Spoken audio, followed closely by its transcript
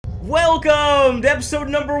Welcome to episode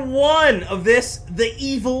number 1 of this The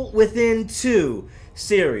Evil Within 2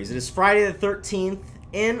 series. It is Friday the 13th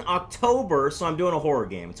in October, so I'm doing a horror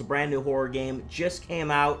game. It's a brand new horror game. It just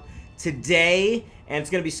came out today, and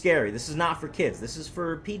it's going to be scary. This is not for kids. This is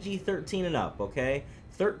for PG-13 and up, okay?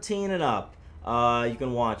 13 and up. You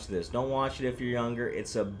can watch this. Don't watch it if you're younger.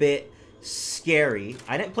 It's a bit scary.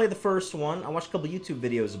 I didn't play the first one. I watched a couple YouTube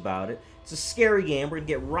videos about it. It's a scary game. We're going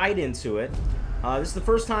to get right into it. This is the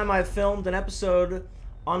first time I've filmed an episode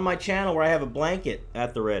on my channel where I have a blanket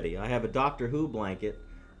at the ready. I have a Doctor Who blanket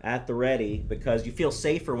at the ready because you feel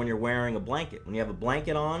safer when you're wearing a blanket. When you have a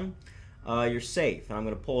blanket on, you're safe. And I'm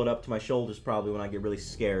going to pull it up to my shoulders probably when I get really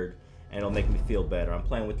scared, and it'll make me feel better. I'm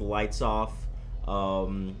playing with the lights off.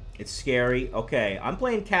 It's scary. Okay, I'm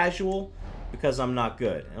playing casual because I'm not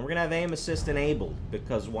good. And we're going to have aim assist enabled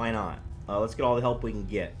because why not? Let's get all the help we can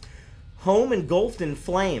get. Home engulfed in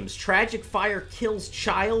flames. Tragic fire kills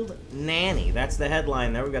child nanny. That's the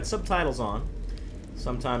headline there. We've got subtitles on.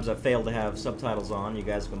 Sometimes I fail to have subtitles on. You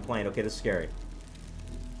guys complain. Okay, this is scary.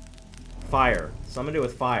 Fire. Something to do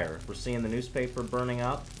with fire. If we're seeing the newspaper burning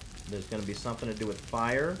up, there's going to be something to do with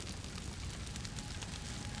fire.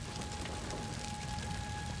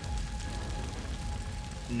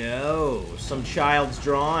 No. Some child's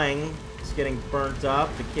drawing. It's getting burnt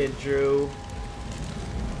up. The kid drew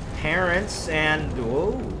parents and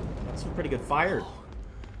whoa, that's some pretty good fire.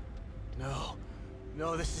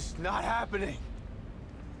 No, this is not happening.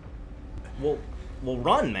 We'll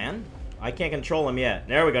run, man. I can't control him yet.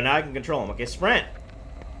 There we go. Now I can control him. Okay, sprint.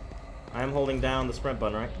 I'm holding down the sprint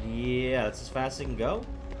button, right? Yeah, that's as fast as he can go.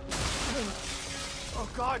 Oh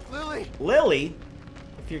God, Lily. Lily,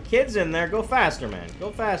 if your kid's in there, go faster, man.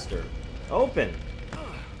 Go faster. Open.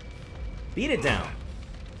 Beat it down.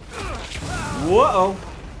 Whoa.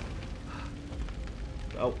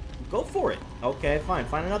 Oh, go for it. Okay, fine.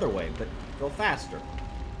 Find another way, but go faster.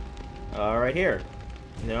 Right here.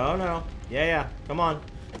 No. Yeah. Come on.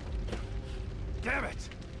 Damn it.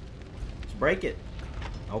 Let's break it.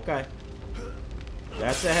 Okay.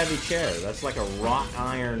 That's a heavy chair. That's like a wrought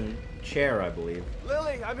iron chair, I believe.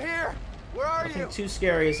 Lily, I'm here. Where are you? Nothing too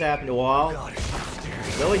scary has happened to all. God, it's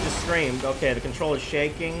downstairs. Lily just screamed. Okay, the controller's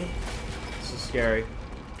shaking. This is scary.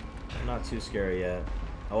 Not too scary yet.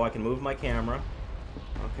 Oh, I can move my camera.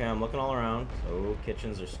 Okay, I'm looking all around. Oh,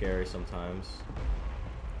 kitchens are scary sometimes.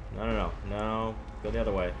 No. Go the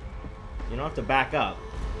other way. You don't have to back up.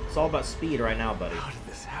 It's all about speed right now, buddy. How did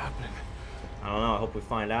this happen? I don't know. I hope we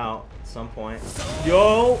find out at some point.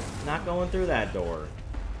 Yo! Not going through that door.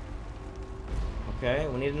 Okay,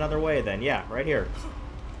 we need another way then. Yeah, right here.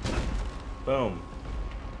 Boom.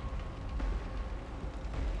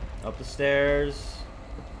 Up the stairs.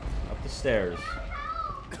 Up the stairs.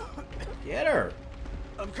 Get her!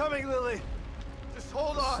 I'm coming, Lily. Just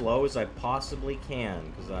hold on. As slow as I possibly can,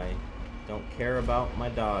 because I don't care about my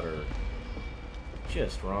daughter.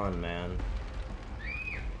 Just run, man.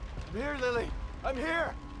 I'm here, Lily. I'm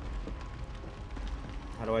here.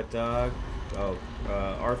 How do I duck? Oh,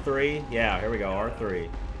 R3? Yeah, here we go, R3.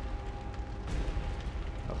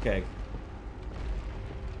 Okay.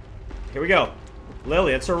 Here we go.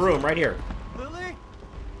 Lily, it's her room, right here. Lily?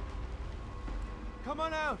 Come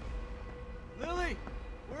on out. Lily,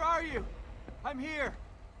 where are you? I'm here.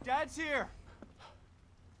 Dad's here.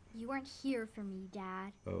 You weren't here for me,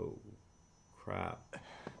 Dad. Oh, crap.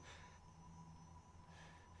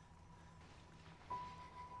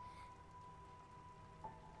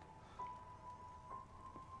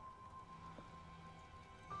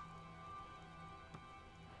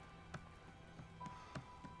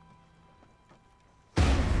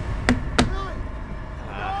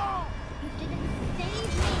 You didn't save me.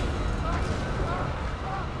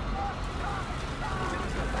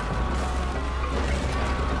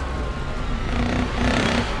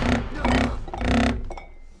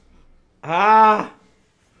 Ah!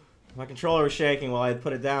 My controller was shaking while I had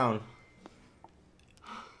put it down.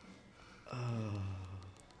 I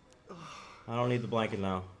don't need the blanket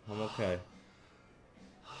now. I'm okay.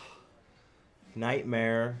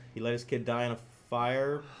 Nightmare. He let his kid die in a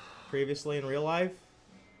fire previously in real life?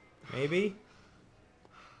 Maybe?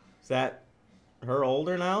 Is that her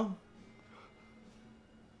older now?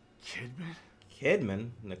 Kidman? Kidman?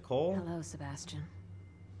 Nicole? Hello, Sebastian.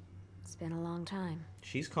 It's been a long time.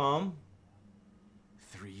 She's calm.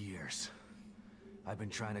 3 years. I've been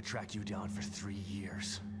trying to track you down for 3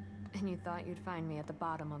 years. And you thought you'd find me at the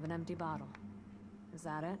bottom of an empty bottle. Is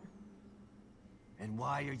that it? And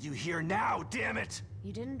why are you here now, damn it?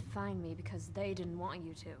 You didn't find me because they didn't want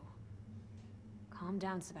you to. Calm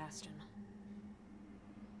down, Sebastian.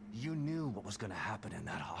 You knew what was gonna happen in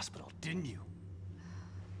that hospital, didn't you?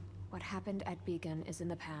 What happened at Beacon is in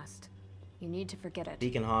the past. You need to forget it.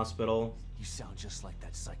 Beacon Hospital. You sound just like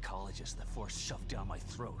that psychologist the Force shoved down my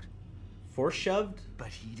throat. Force shoved? But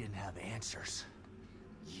he didn't have answers.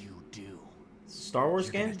 You do. Star Wars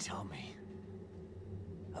You're game? gonna tell me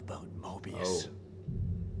about Mobius. Oh.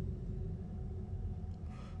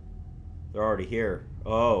 They're already here.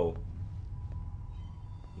 Oh.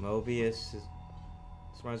 Mobius. This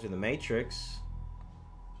reminds me of the Matrix.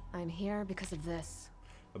 I'm here because of this.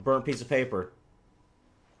 A burnt piece of paper.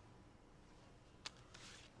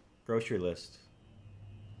 Grocery list.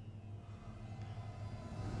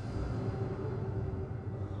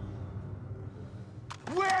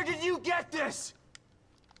 Where did you get this?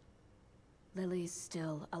 Lily's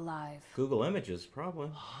still alive. Google Images, probably.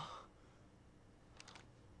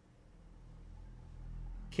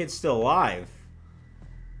 Kid's still alive.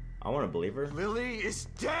 I want to believe her. Lily is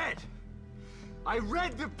dead. I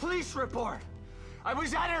read the police report. I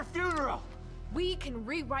was at her funeral. We can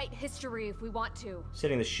rewrite history if we want to. It's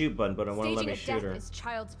hitting the shoot button, but it won't let Staging me a shoot death her. is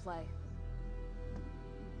child's play.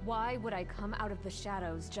 Why would I come out of the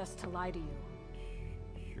shadows just to lie to you?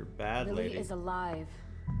 You're bad, Lily lady. is alive,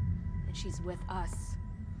 and she's with us.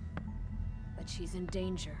 But she's in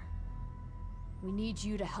danger. We need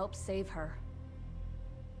you to help save her.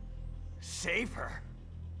 Save her?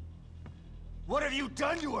 What have you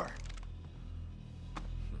done to her?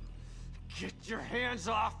 Get your hands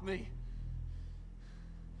off me!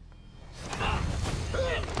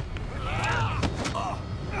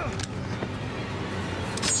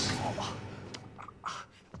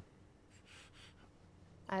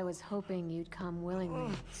 I was hoping you'd come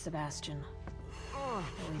willingly, Sebastian.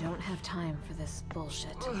 But we don't have time for this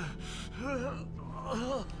bullshit.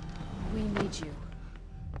 We need you.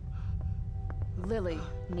 Lily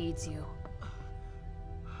needs you.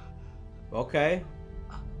 Okay.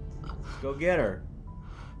 Let's go get her.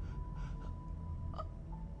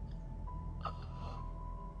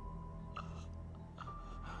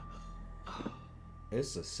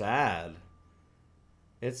 It's a sad.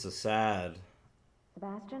 It's a sad.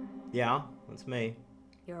 Sebastian? Yeah, that's me.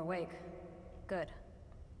 You're awake. Good.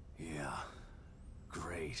 Yeah,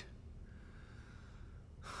 great.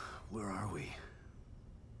 Where are we?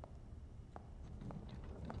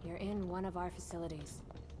 You're in one of our facilities.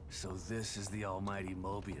 So this is the almighty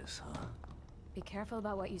Mobius, huh? Be careful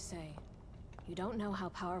about what you say. You don't know how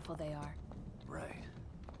powerful they are. Right.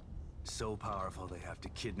 So powerful they have to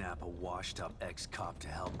kidnap a washed-up ex-cop to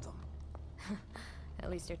help them. At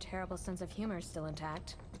least your terrible sense of humor is still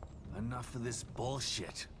intact. Enough of this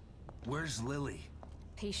bullshit. Where's Lily?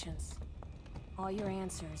 Patience. All your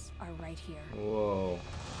answers are right here. Whoa.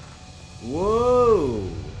 Whoa!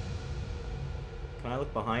 Can I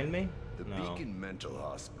look behind me? The No. Beacon Mental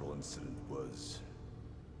Hospital incident was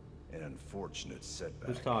an unfortunate setback.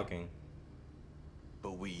 Who's talking?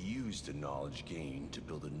 But we used the knowledge gained to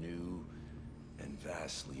build a new and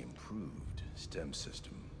vastly improved STEM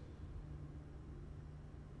system.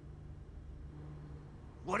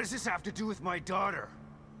 What does this have to do with my daughter?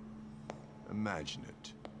 Imagine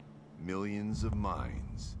it. Millions of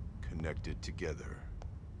minds connected together.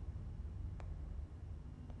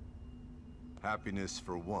 Happiness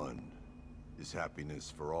for one is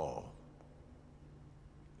happiness for all.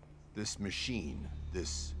 This machine,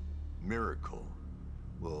 this miracle,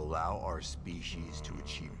 will allow our species to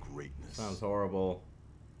achieve greatness. Sounds horrible.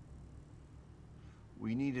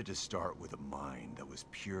 We needed to start with a mind that was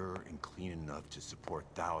pure and clean enough to support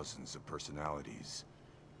thousands of personalities.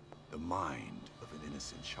 The mind of an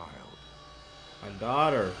innocent child. My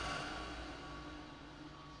daughter.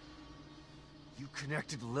 You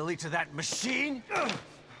connected Lily to that machine?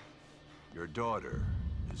 Your daughter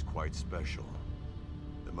is quite special.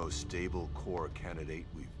 The most stable core candidate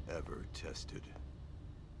we've ever tested.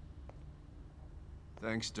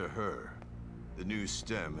 Thanks to her, the new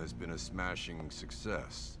STEM has been a smashing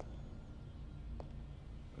success.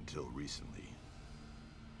 Until recently.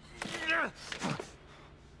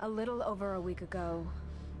 A little over a week ago,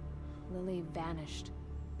 Lily vanished.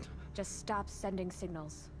 Just stopped sending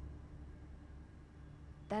signals.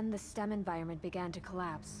 Then the STEM environment began to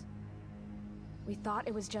collapse. We thought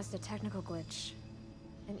it was just a technical glitch.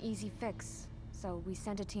 An easy fix, so we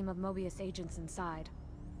sent a team of Mobius agents inside.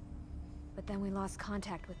 But then we lost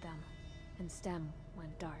contact with them, and STEM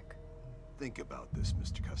went dark. Think about this,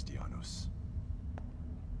 Mr. Castellanos.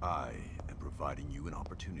 I am providing you an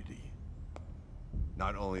opportunity.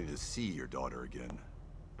 Not only to see your daughter again,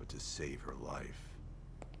 but to save her life.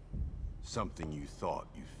 Something you thought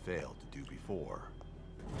you failed to do before.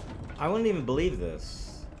 I wouldn't even believe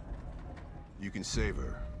this. You can save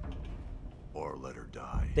her, or let her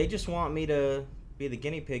die. They just want me to be the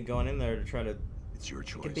guinea pig going in there to try to... It's your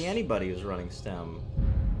choice. It could be anybody who's running STEM.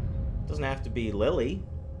 It doesn't have to be Lily.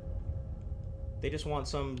 They just want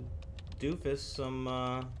some doofus,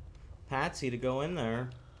 some patsy to go in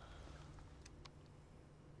there.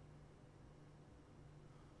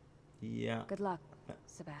 Yeah. Good luck,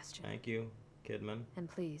 Sebastian. Thank you, Kidman. And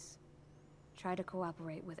please, try to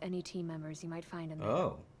cooperate with any team members you might find in there.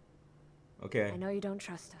 Oh. Okay. I know you don't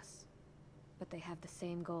trust us, but they have the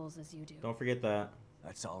same goals as you do. Don't forget that.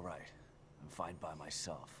 That's all right. I'm fine by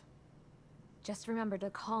myself. Just remember to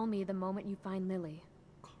call me the moment you find Lily,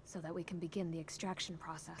 so that we can begin the extraction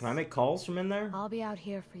process. Can I make calls from in there? I'll be out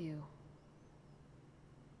here for you.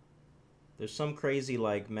 There's some crazy,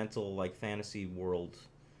 like, mental, like, fantasy world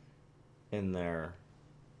in there.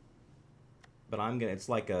 But I'm gonna... It's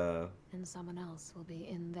like a... And someone else will be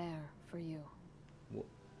in there for you.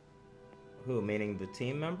 Who? Meaning the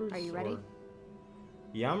team members? Are you ready? Or...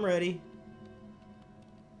 Yeah, I'm ready.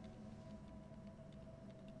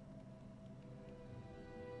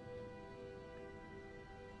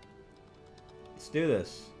 Let's do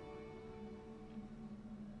this.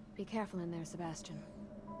 Be careful in there, Sebastian.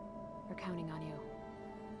 We're counting on you.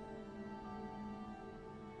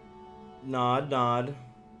 Nod, nod.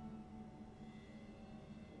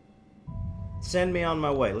 Send me on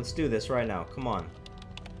my way. Let's do this right now. Come on.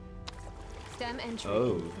 STEM entry.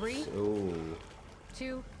 Oh. In 3, Ooh.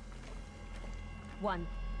 2, 1.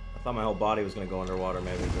 I thought my whole body was gonna go underwater,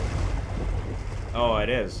 maybe. Oh, it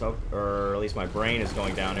is. Oh, or at least my brain is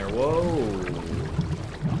going down here. Whoa.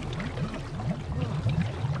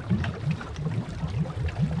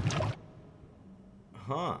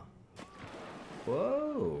 Huh.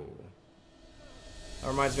 Whoa. That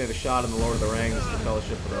reminds me of a shot in The Lord of the Rings, The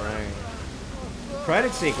Fellowship of the Ring.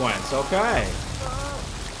 Credit sequence, okay.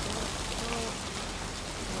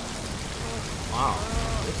 Wow.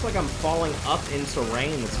 Looks like I'm falling up into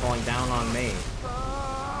rain that's falling down on me.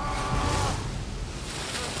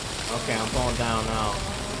 Okay, I'm falling down now.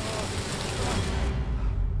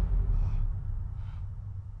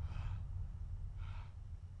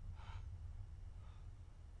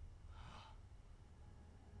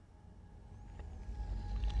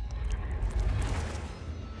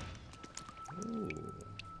 Ooh.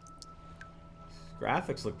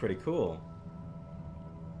 Graphics look pretty cool.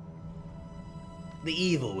 The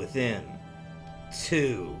Evil Within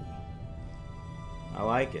 2. I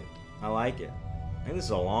like it. I like it. I think this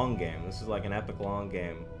is a long game. This is like an epic long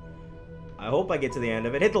game. I hope I get to the end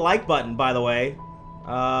of it. Hit the like button, by the way.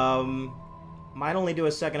 Might only do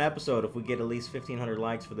a second episode if we get at least 1,500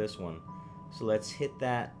 likes for this one. So let's hit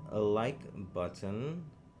that like button.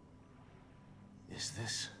 Is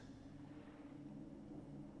this...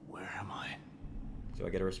 Where am I? Do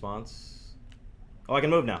I get a response? Oh, I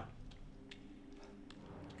can move now.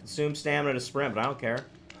 Consume stamina to sprint, but I don't care.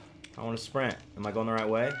 I want to sprint. Am I going the right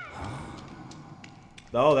way?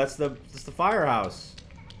 Oh, that's the firehouse.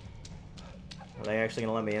 Are they actually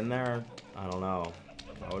gonna let me in there? I don't know.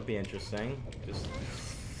 That would be interesting. Just...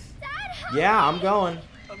 Dad, yeah, I'm going.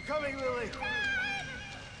 I'm coming, Lily!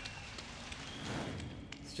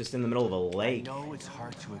 It's just in the middle of a lake. I know it's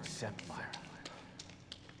hard to accept, Myra.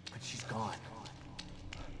 But she's gone.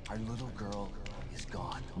 Our little girl is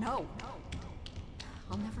gone. No.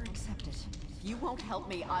 I'll never accept it. If you won't help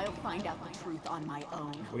me, I'll find out the truth on my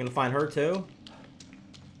own. We're gonna find her too?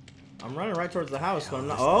 I'm running right towards the house, but I'm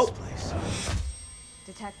not. Oh!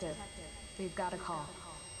 Detective, we've got a call.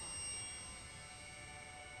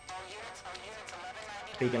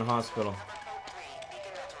 Beacon Hospital.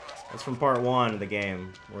 That's from part 1 of the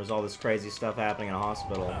game, where there's all this crazy stuff happening in a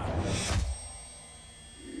hospital.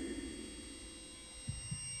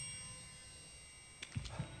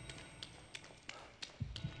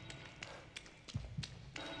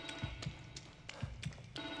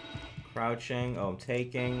 Crouching. Oh, I'm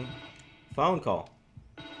taking. Phone call.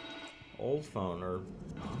 Old phone or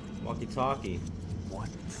walkie-talkie. What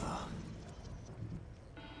the...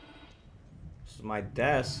 This is my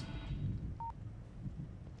desk.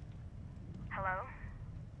 Hello?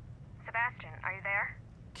 Sebastian, are you there?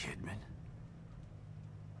 Kidman?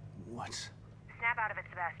 What? Snap out of it,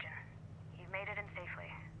 Sebastian. You've made it in safely.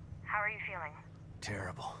 How are you feeling?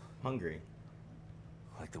 Terrible. Hungry.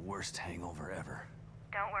 Like the worst hangover ever.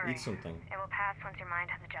 Don't worry. Eat something. It will pass once your mind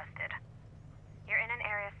has adjusted. You're in an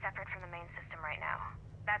area separate from the main system right now.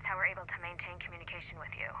 That's how we're able to maintain communication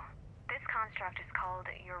with you. This construct is called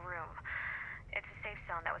your room. It's a safe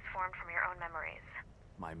zone that was formed from your own memories.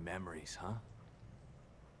 My memories, huh?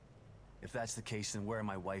 If that's the case, then where are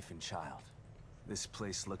my wife and child? This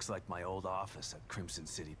place looks like my old office at Crimson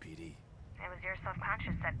City PD. It was your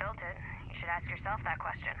subconscious that built it. You should ask yourself that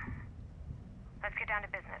question. Let's get down to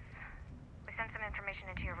business. We sent some information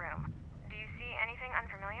into your room. Do you see anything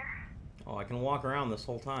unfamiliar? Oh, I can walk around this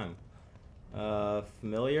whole time.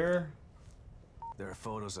 Familiar? There are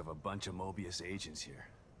photos of a bunch of Mobius agents here.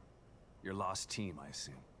 Your lost team, I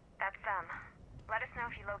assume. That's them. Let us know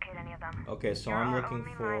if you locate any of them. Okay, so You're I'm our looking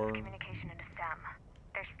only for... line of communication into STEM.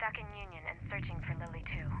 They're stuck in Union and searching for Lily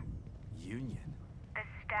too. Union? This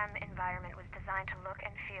STEM environment was designed to look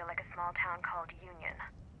and feel like a small town called Union.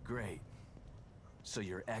 Great. So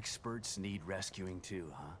your experts need rescuing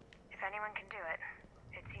too, huh? If anyone can do it,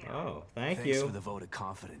 it's you. Oh, thanks for the vote of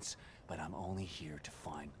confidence, but I'm only here to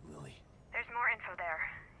find Lily. There's more info there.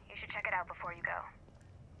 You should check it out before you go.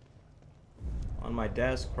 On my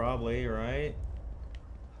desk, probably, right?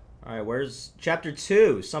 Alright, where's Chapter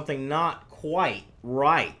 2? Something not quite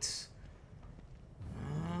right.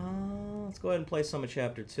 Let's go ahead and play some of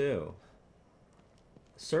Chapter 2.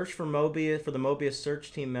 Search for Mobius, for the Mobius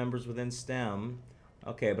search team members within STEM.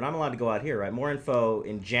 Okay, but I'm allowed to go out here, right? More info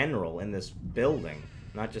in general in this building,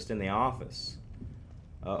 not just in the office.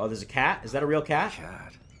 Oh, there's a cat? Is that a real cat?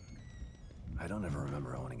 Cat? I don't ever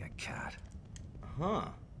remember owning a cat. Huh.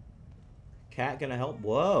 Cat gonna help?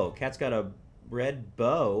 Whoa, cat's got a red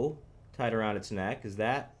bow tied around its neck. Is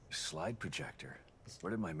that... Slide projector.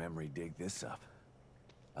 Where did my memory dig this up?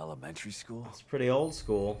 Elementary school? It's pretty old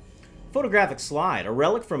school. Photographic slide, a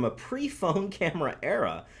relic from a pre-phone camera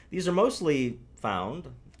era. These are mostly found...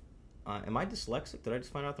 am I dyslexic? Did I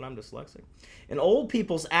just find out that I'm dyslexic? In old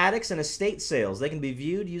people's attics and estate sales. They can be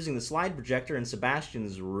viewed using the slide projector in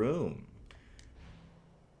Sebastian's room.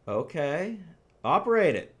 Okay.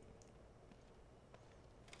 Operate it.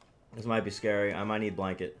 This might be scary. I might need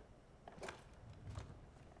blanket.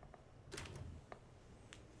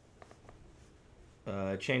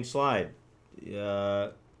 Change slide.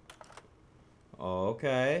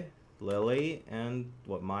 Okay. Lily and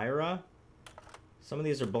what, Myra? Some of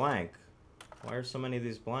these are blank. Why are so many of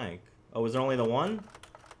these blank? Oh, was there only the one?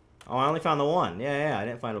 Oh, I only found the one. Yeah, I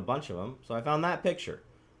didn't find a bunch of them. So I found that picture.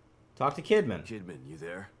 Talk to Kidman. Kidman, you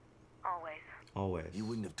there? Always. Always. You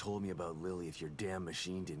wouldn't have told me about Lily if your damn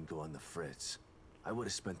machine didn't go on the fritz. I would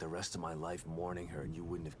have spent the rest of my life mourning her and you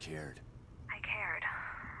wouldn't have cared. I cared,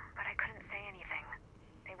 but I couldn't say anything.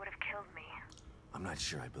 They would have killed me. I'm not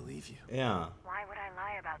sure I believe you. Yeah. Why would I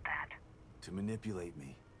lie about that? To manipulate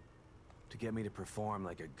me. To get me to perform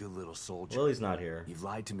like a good little soldier. Lily's not here. You've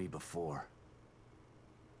lied to me before.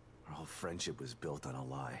 Our whole friendship was built on a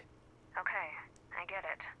lie. Okay, I get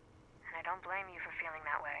it. And I don't blame you for feeling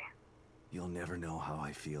that way. You'll never know how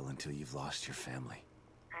I feel until you've lost your family.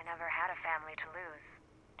 I never had a family to lose.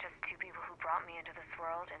 Just two people who brought me into this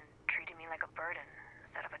world and treated me like a burden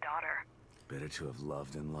instead of a daughter. Better to have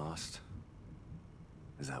loved and lost?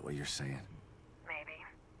 Is that what you're saying? Maybe.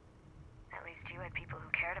 At least you had people who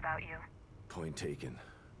cared about you. Point taken.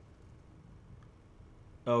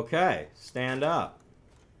 Okay, stand up.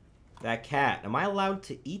 That cat. Am I allowed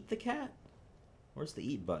to eat the cat? Where's the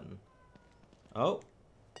eat button? Oh.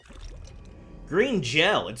 Green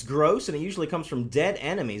gel. It's gross and it usually comes from dead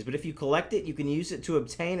enemies, but if you collect it, you can use it to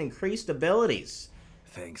obtain increased abilities.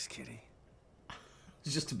 Thanks, kitty. I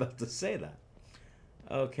was just about to say that.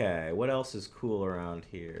 Okay, what else is cool around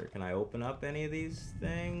here? Can I open up any of these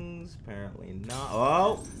things? Apparently not.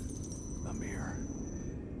 Oh! A mirror.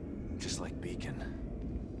 Just like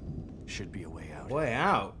Beacon. Should be a way out. Way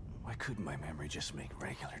out? Why couldn't my memory just make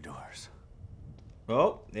regular doors?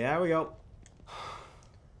 Oh, there we go.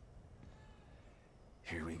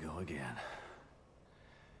 Here we go again.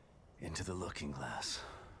 Into the looking glass.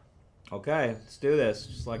 Okay, let's do this.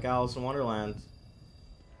 Just like Alice in Wonderland.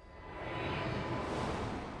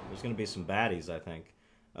 There's gonna be some baddies, I think.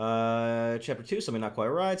 Chapter 2, something not quite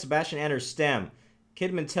right. Sebastian enters STEM.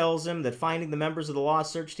 Kidman tells him that finding the members of the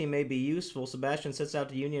Lost Search Team may be useful. Sebastian sets out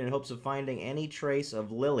to Union in hopes of finding any trace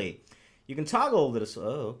of Lily. You can toggle this.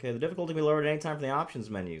 Oh, okay. The difficulty can be lowered at any time from the options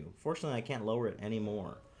menu. Fortunately, I can't lower it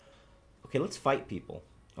anymore. Okay, let's fight people.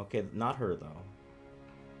 Okay, not her, though.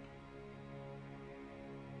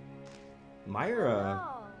 Myra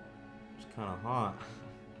is kind of hot.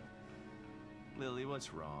 Lily,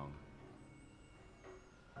 what's wrong?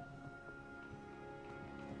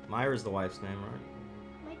 Myra's the wife's name, right?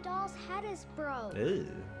 My doll's head is broke. Ew.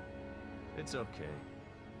 It's okay.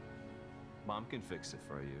 Mom can fix it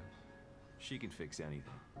for you. She can fix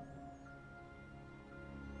anything.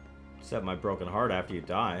 Except my broken heart after you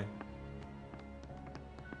die.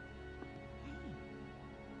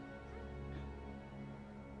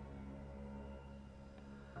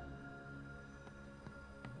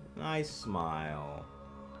 Nice smile.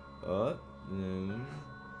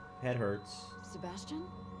 Head hurts. Sebastian?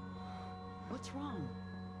 What's wrong?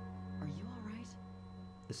 Are you all right?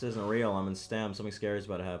 This isn't real. I'm in STEM. Something scary is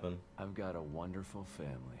about to happen. I've got a wonderful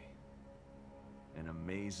family. An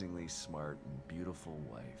amazingly smart and beautiful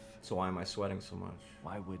wife. So why am I sweating so much?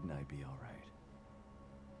 Why wouldn't I be all right?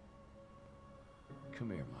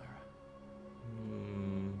 Come here, Myra.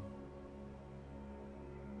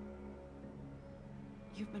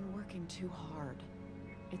 You've been working too hard.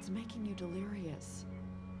 It's making you delirious.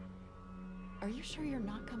 Are you sure you're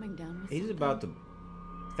not coming down with He's something? about to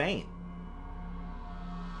faint.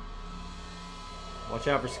 Watch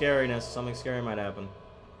out for scariness. Something scary might happen.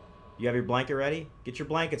 You have your blanket ready? Get your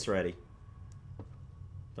blankets ready.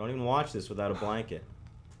 Don't even watch this without a blanket.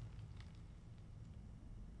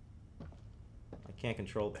 I can't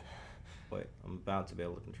control... Wait, I'm about to be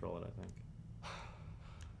able to control it, I think.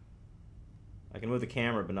 I can move the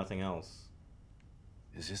camera, but nothing else.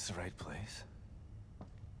 Is this the right place?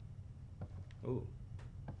 Ooh.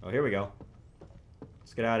 Oh, here we go.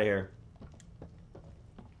 Let's get out of here.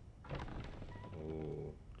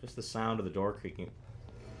 Ooh. Just the sound of the door creaking.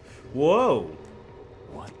 Whoa!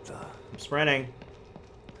 What the? I'm sprinting.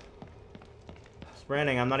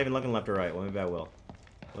 Sprinting. I'm not even looking left or right. Well, maybe I will.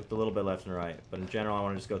 Looked a little bit left and right. But in general, I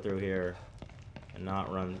want to just go through here and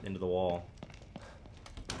not run into the wall.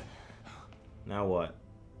 Now what?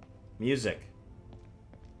 Music.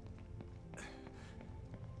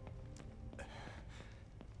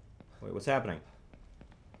 Wait, what's happening?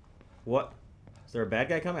 What? Is there a bad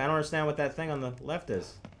guy coming? I don't understand what that thing on the left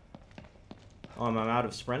is. Oh, am I out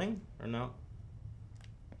of sprinting? Or no?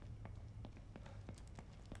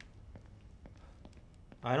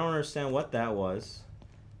 I don't understand what that was.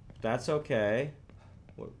 That's okay.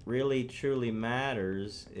 What really, truly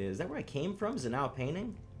matters is... Is that where I came from? Is it now a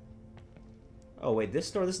painting? Oh, wait, this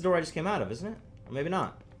is the door I just came out of, isn't it? Or maybe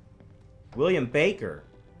not. William Baker.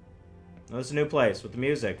 Oh, this is a new place with the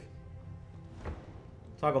music.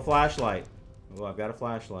 Toggle flashlight. Oh, I've got a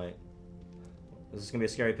flashlight. Is this going to be a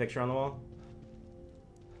scary picture on the wall?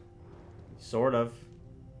 Sort of.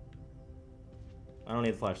 I don't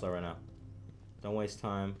need the flashlight right now. Don't waste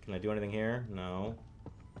time. Can I do anything here? No.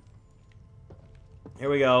 Here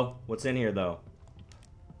we go. What's in here, though?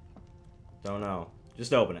 Don't know.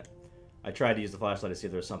 Just open it. I tried to use the flashlight to see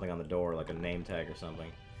if there was something on the door, like a name tag or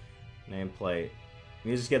something. Nameplate.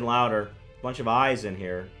 Music's getting louder. Bunch of eyes in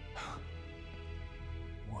here.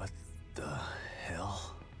 What the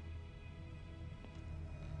hell?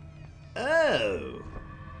 Oh.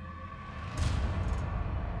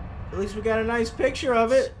 At least we got a nice picture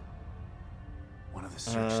of it. One of the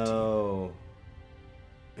search team. Oh.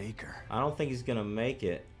 Baker. I don't think he's gonna make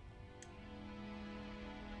it.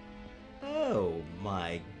 Oh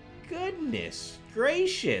my goodness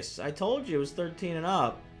gracious. I told you it was 13 and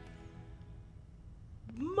up.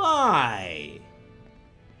 My.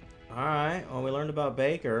 Alright, well, we learned about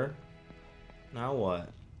Baker. Now what?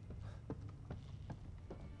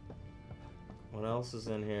 What else is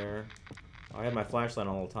in here? Oh, I had my flashlight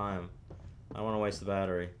on all the time. I don't want to waste the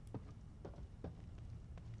battery.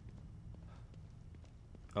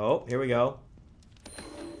 Oh, here we go.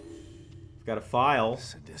 Got a file.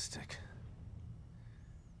 Sadistic.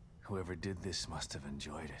 Whoever did this must have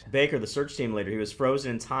enjoyed it. Baker, the search team leader. He was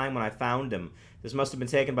frozen in time when I found him. This must have been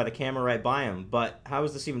taken by the camera right by him. But how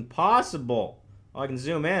is this even possible? Oh, I can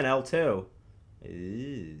zoom in. L2.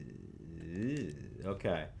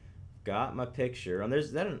 Okay. Got my picture. And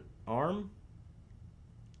is that an arm?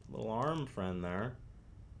 Little arm friend there.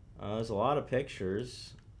 There's a lot of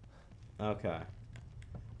pictures. Okay.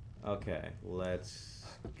 Okay. Let's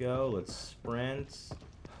go. Let's sprint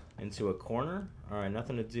into a corner. Alright,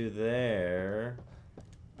 nothing to do there.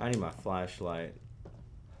 I need my flashlight.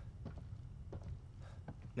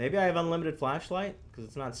 Maybe I have unlimited flashlight? Because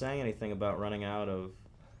it's not saying anything about running out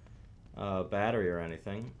of battery or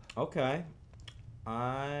anything. Okay.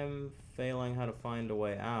 I'm failing how to find a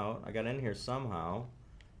way out. I got in here somehow.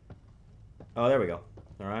 Oh, there we go.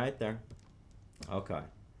 Alright, there. Okay.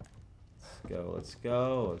 Let's go, let's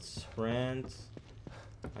go. Let's sprint.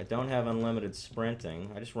 I don't have unlimited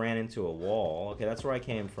sprinting. I just ran into a wall. Okay, that's where I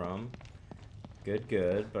came from. Good,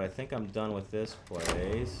 good. But I think I'm done with this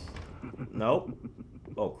place. Nope.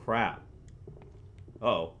 Oh, crap.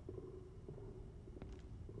 Uh-oh.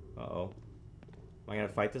 Uh-oh. Am I gonna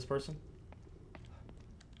fight this person?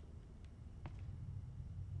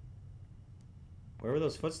 Where were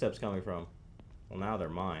those footsteps coming from? Well, now they're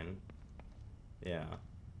mine. Yeah.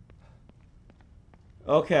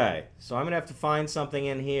 Okay, so I'm gonna have to find something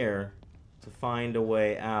in here to find a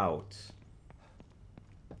way out.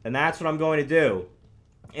 And that's what I'm going to do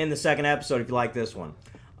in the second episode if you like this one.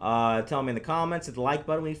 Tell me in the comments, hit the like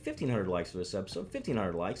button. We need 1,500 likes for this episode.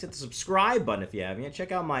 1,500 likes. Hit the subscribe button if you haven't yet.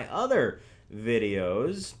 Check out my other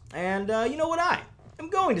videos. And you know what? I am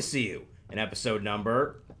going to see you in episode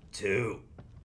number 2.